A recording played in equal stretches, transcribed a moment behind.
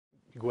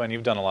Gwen,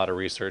 you've done a lot of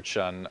research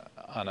on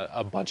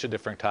a bunch of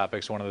different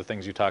topics. One of the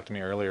things you talked to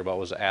me earlier about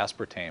was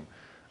aspartame.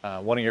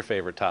 One of your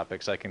favorite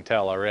topics, I can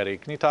tell already.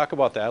 Can you talk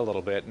about that a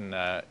little bit?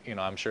 And you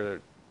know, I'm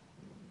sure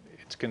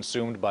it's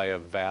consumed by a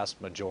vast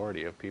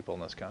majority of people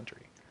in this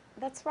country.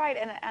 That's right,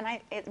 and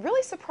it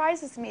really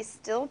surprises me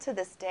still to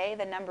this day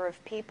the number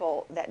of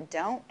people that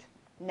don't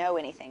know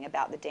anything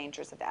about the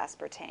dangers of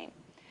aspartame.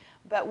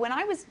 But when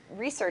I was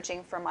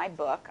researching for my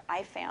book,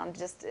 I found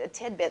just a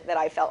tidbit that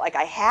I felt like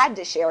I had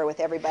to share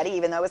with everybody,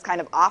 even though it was kind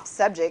of off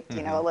subject,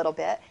 you know, a little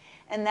bit.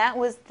 And that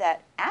was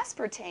that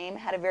aspartame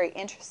had a very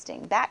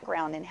interesting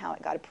background in how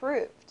it got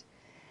approved.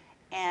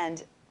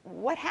 And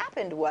what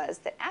happened was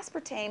that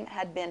aspartame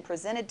had been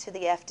presented to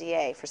the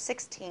FDA for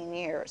 16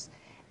 years,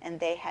 and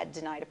they had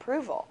denied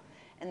approval.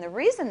 And the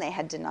reason they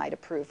had denied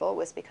approval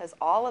was because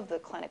all of the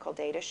clinical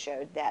data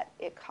showed that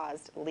it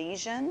caused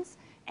lesions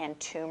and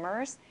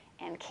tumors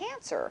and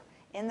cancer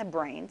in the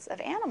brains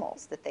of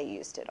animals that they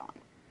used it on.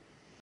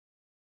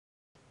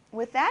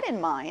 With that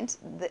in mind,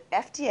 the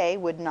FDA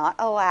would not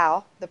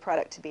allow the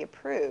product to be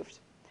approved.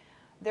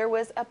 There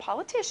was a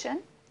politician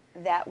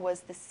that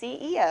was the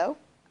CEO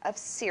of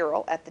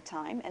Cyril at the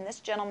time, and this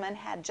gentleman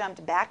had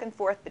jumped back and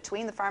forth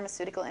between the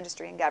pharmaceutical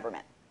industry and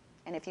government.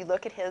 And if you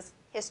look at his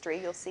history,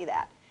 you'll see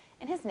that.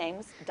 And his name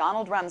was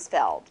Donald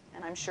Rumsfeld,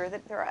 and I'm sure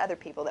that there are other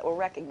people that will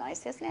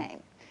recognize his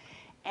name.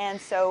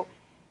 And so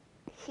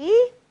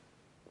he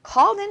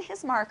called in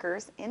his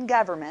markers in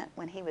government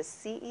when he was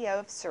CEO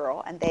of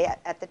Cyril, and they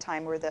at the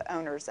time were the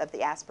owners of the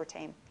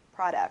aspartame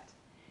product,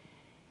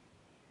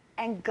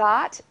 and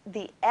got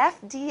the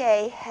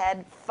FDA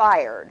head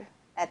fired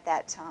at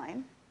that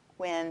time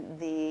when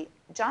the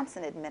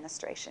Johnson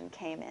administration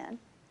came in.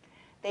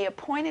 They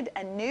appointed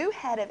a new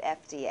head of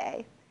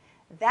FDA.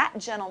 That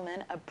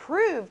gentleman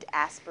approved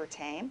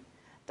aspartame.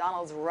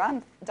 Donald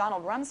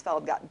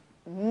Rumsfeld got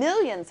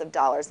millions of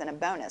dollars in a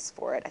bonus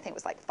for it. I think it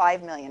was like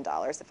 $5 million,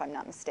 if I'm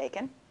not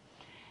mistaken.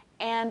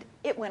 And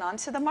it went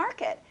onto the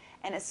market.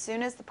 And as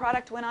soon as the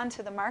product went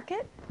onto the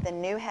market, the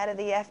new head of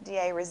the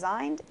FDA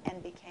resigned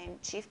and became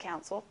chief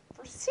counsel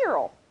for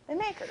Cyril, the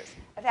makers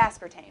of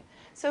aspartame.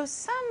 So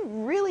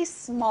some really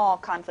small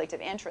conflict of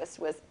interest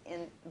was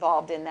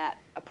involved in that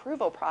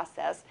approval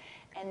process.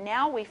 And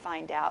now we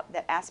find out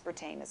that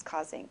aspartame is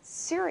causing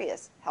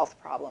serious health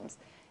problems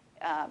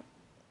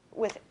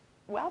with,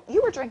 well,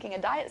 you were drinking a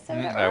diet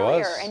soda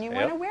earlier, and you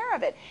weren't aware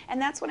of it. And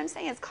that's what I'm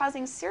saying. It's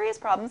causing serious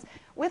problems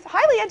with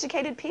highly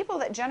educated people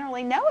that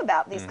generally know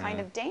about these kind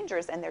of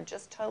dangers, and they're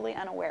just totally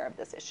unaware of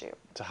this issue.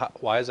 So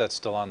why is that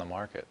still on the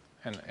market?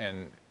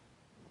 And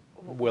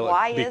will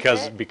Why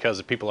it,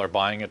 because people are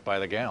buying it by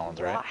the gallons,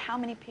 well, right? how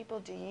many people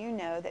do you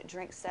know that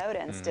drink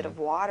soda instead of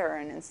water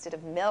and instead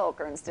of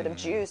milk or instead of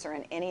juice or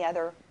in any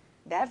other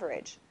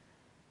beverage?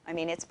 I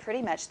mean, it's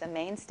pretty much the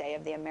mainstay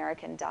of the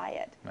American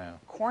diet. Yeah.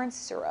 Corn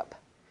syrup.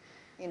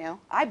 You know,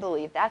 I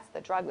believe that's the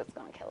drug that's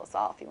going to kill us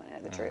all, if you want to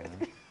know the truth.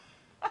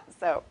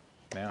 So,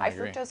 Yeah, high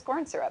fructose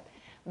corn syrup.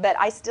 But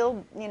I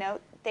still, you know,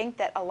 think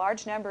that a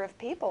large number of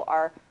people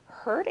are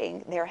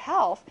hurting their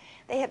health.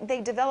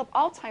 They develop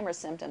Alzheimer's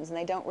symptoms, and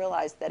they don't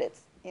realize that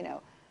it's, you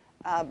know,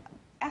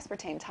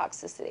 aspartame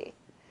toxicity,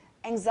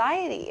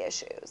 anxiety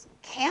issues,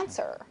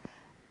 cancer,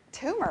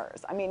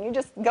 tumors. I mean, you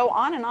just go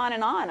on and on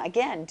and on.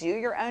 Again, do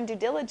your own due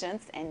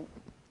diligence, and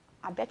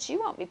I bet you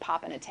won't be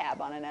popping a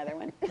tab on another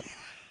one.